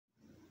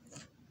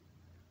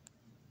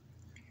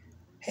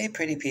Hey,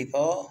 pretty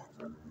people.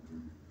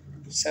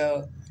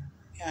 So,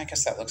 yeah, I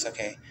guess that looks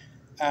okay.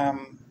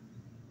 Um,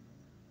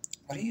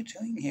 what are you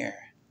doing here?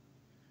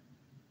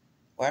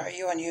 Why are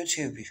you on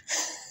YouTube?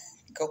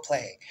 Go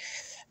play.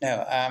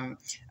 No,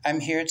 I'm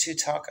here to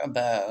talk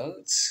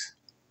about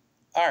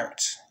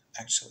art,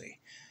 actually.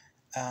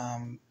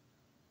 Um,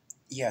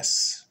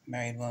 yes,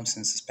 Marianne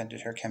Williamson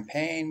suspended her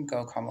campaign.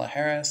 Go Kamala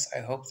Harris.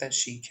 I hope that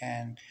she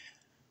can,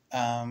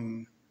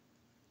 um,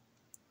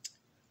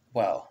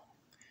 well,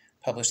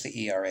 publish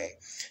the ERA,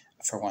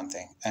 for one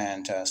thing,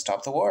 and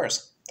stop the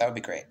wars. That would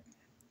be great.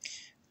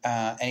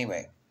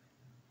 Anyway,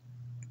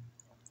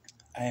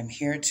 I am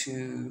here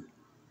to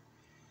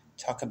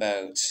talk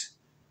about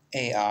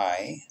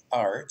AI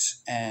art,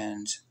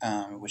 and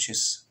which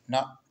is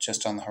not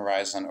just on the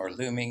horizon or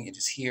looming. It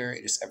is here.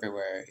 It is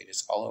everywhere. It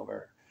is all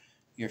over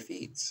your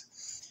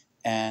feeds,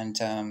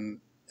 and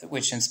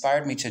which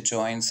inspired me to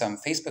join some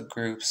Facebook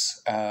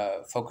groups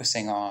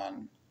focusing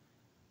on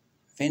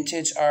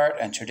vintage art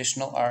and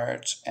traditional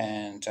art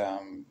and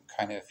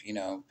kind of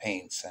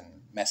paints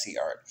and messy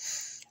art,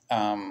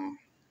 um,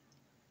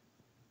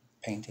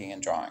 painting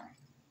and drawing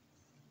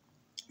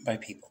by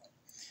people.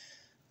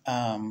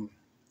 Um,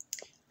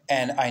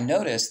 And I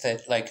noticed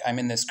that, like, I'm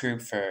in this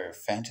group for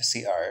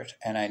fantasy art,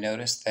 and I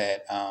noticed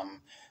that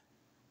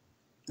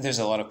there's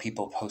a lot of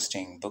people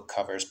posting book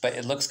covers, but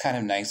it looks kind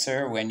of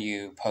nicer when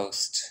you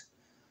post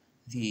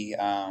the,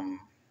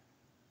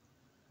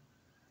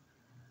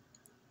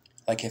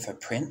 like, if a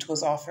print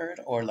was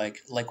offered, or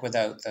like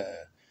without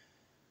the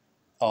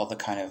all the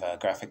kind of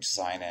graphic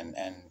design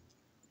and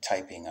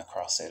typing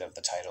across it of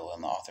the title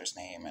and the author's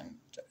name and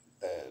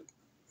the,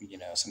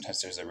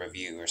 sometimes there's a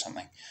review or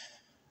something.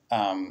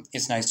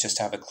 It's nice just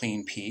to have a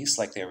clean piece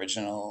like the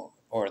original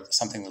or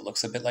something that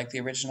looks a bit like the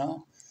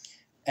original,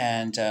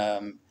 and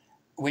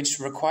which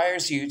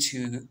requires you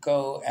to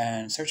go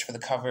and search for the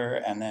cover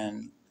and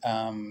then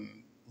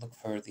look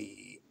for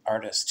the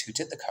artist who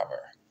did the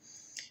cover.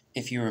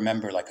 If you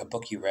remember, like a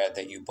book you read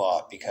that you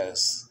bought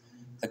because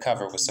the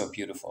cover was so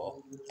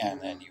beautiful,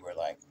 and then you were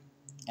like,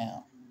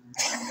 yeah.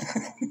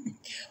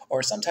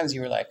 Or sometimes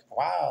you were like,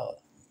 wow,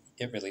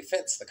 it really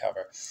fits the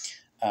cover.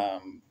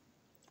 Um,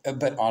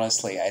 but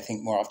honestly, I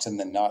think more often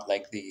than not,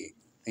 like the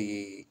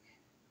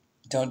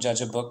don't judge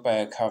a book by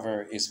a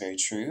cover is very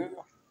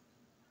true.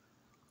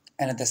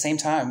 And at the same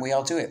time, we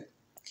all do it,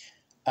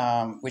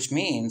 which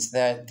means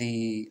that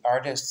the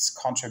artist's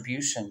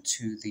contribution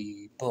to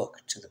the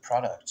book, to the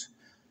product,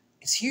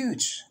 is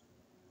huge,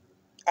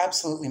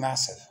 absolutely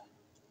massive.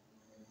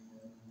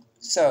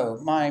 So,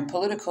 my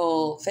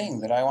political thing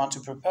that I want to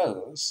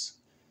propose,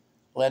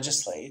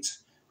 legislate,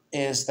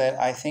 is that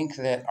I think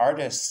that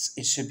artists,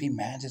 it should be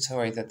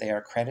mandatory that they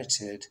are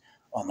credited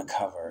on the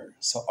cover.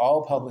 So,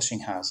 all publishing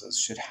houses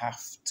should have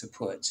to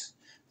put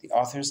the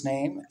author's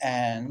name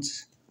and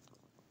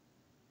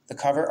the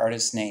cover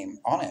artist's name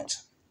on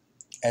it,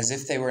 as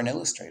if they were an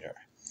illustrator.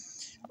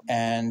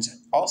 And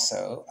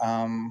also,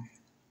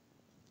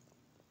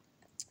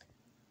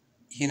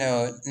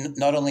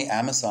 not only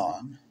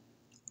Amazon,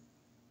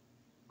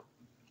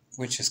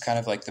 which is kind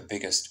of like the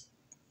biggest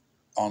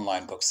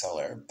online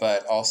bookseller,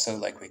 but also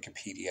like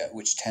Wikipedia,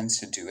 which tends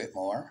to do it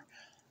more,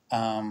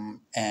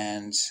 and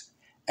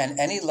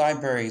any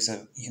libraries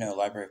of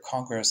Library of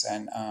Congress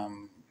and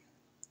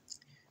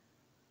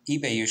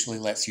eBay usually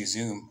lets you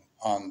zoom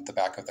on the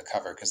back of the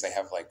cover because they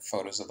have like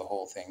photos of the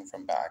whole thing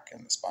from back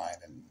and the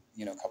spine and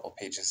a couple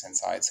pages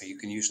inside, so you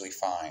can usually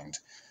find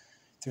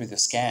through the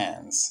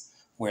scans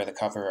where the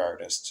cover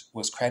artist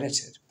was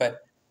credited.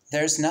 But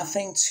there's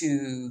nothing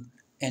to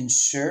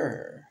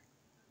ensure,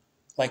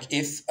 like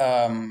if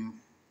an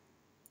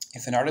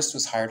artist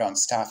was hired on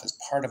staff as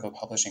part of a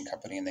publishing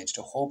company and they did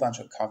a whole bunch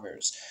of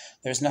covers,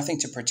 there's nothing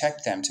to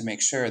protect them to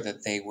make sure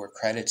that they were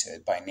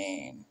credited by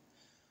name.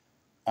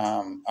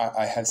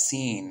 I have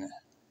seen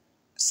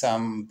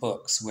some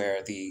books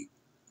where the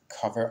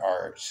cover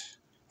art,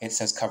 it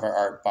says cover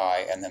art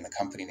by, and then the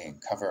company name,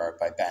 cover art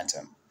by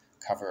Bantam,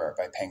 cover art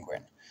by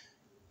Penguin,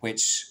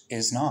 which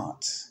is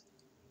not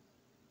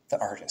the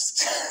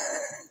artist.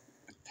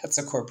 That's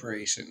a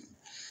corporation.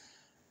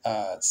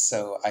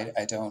 So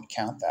I don't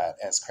count that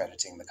as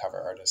crediting the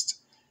cover artist.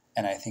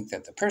 And I think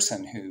that the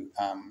person who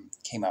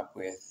came up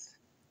with,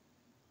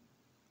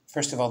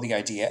 first of all, the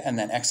idea and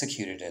then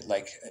executed it,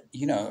 like,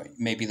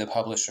 maybe the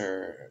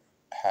publisher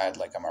had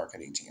like a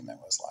marketing team that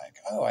was like,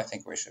 oh, I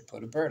think we should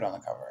put a bird on the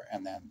cover.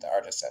 And then the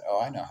artist said, oh,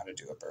 I know how to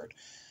do a bird.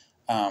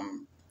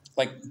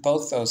 Like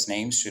both those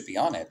names should be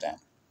on it then.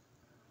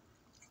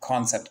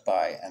 Concept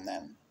by and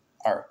then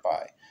art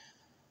by.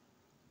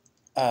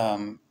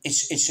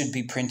 It should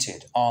be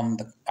printed on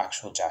the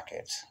actual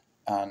jacket,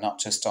 not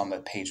just on the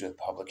page with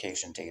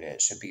publication data.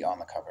 It should be on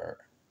the cover.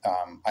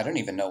 I don't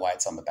even know why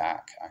it's on the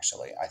back,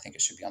 actually. I think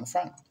it should be on the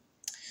front.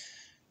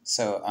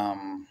 So,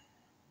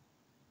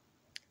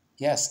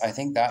 yes, I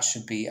think that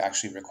should be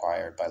actually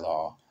required by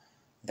law,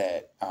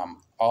 that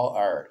all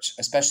art,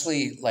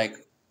 especially like,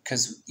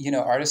 because,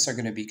 artists are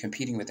going to be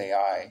competing with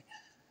AI.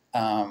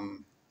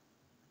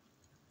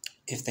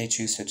 if they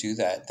choose to do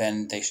that,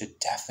 then they should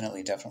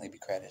definitely, definitely be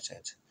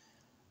credited.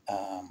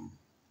 Um,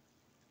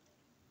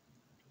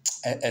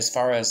 as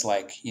far as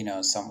like,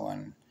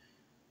 someone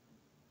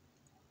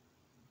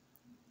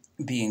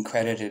being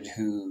credited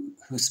who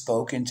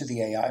spoke into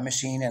the AI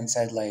machine and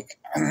said like,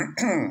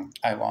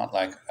 I want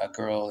like a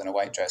girl in a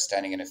white dress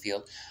standing in a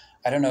field.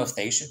 I don't know if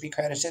they should be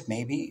credited,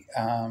 maybe,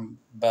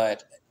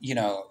 but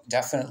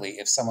definitely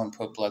if someone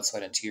put blood,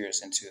 sweat, and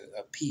tears into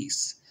a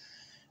piece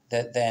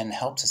that then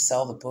helped to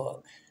sell the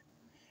book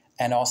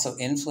and also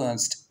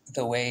influenced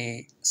the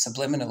way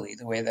subliminally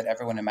the way that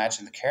everyone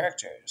imagined the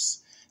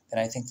characters, then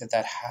I think that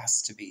that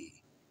has to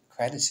be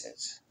credited.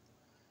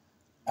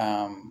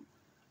 Um,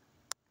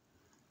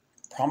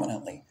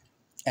 Prominently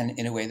and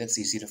in a way that's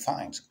easy to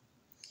find.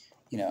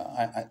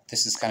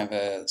 This is kind of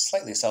a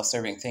slightly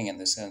self-serving thing in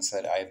the sense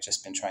that I've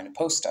just been trying to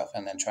post stuff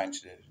and then trying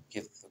to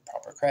give the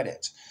proper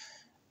credit.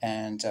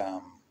 And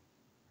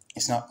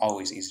it's not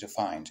always easy to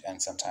find.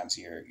 And sometimes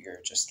you're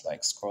just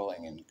like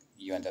scrolling and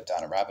you end up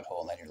down a rabbit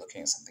hole and then you're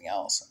looking at something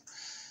else.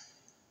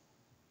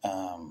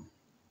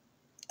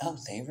 Oh,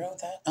 they wrote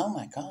that? Oh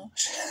my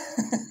gosh.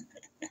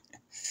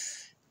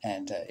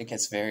 And it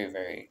gets very,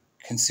 very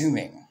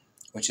consuming,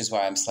 which is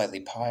why I'm slightly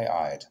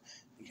pie-eyed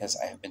because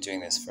I have been doing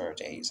this for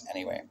days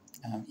anyway.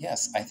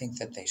 Yes, I think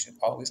that they should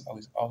always,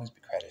 always, always be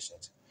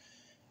credited.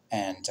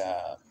 And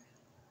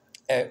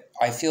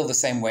I feel the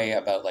same way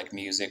about like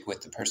music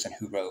with the person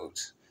who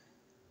wrote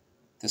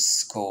the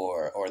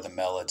score or the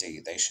melody.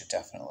 They should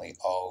definitely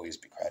always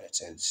be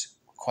credited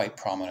quite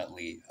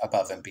prominently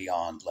above and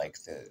beyond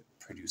like the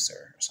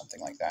producer or something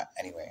like that.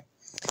 Anyway,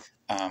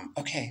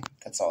 okay,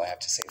 that's all I have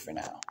to say for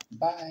now.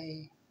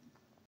 Bye.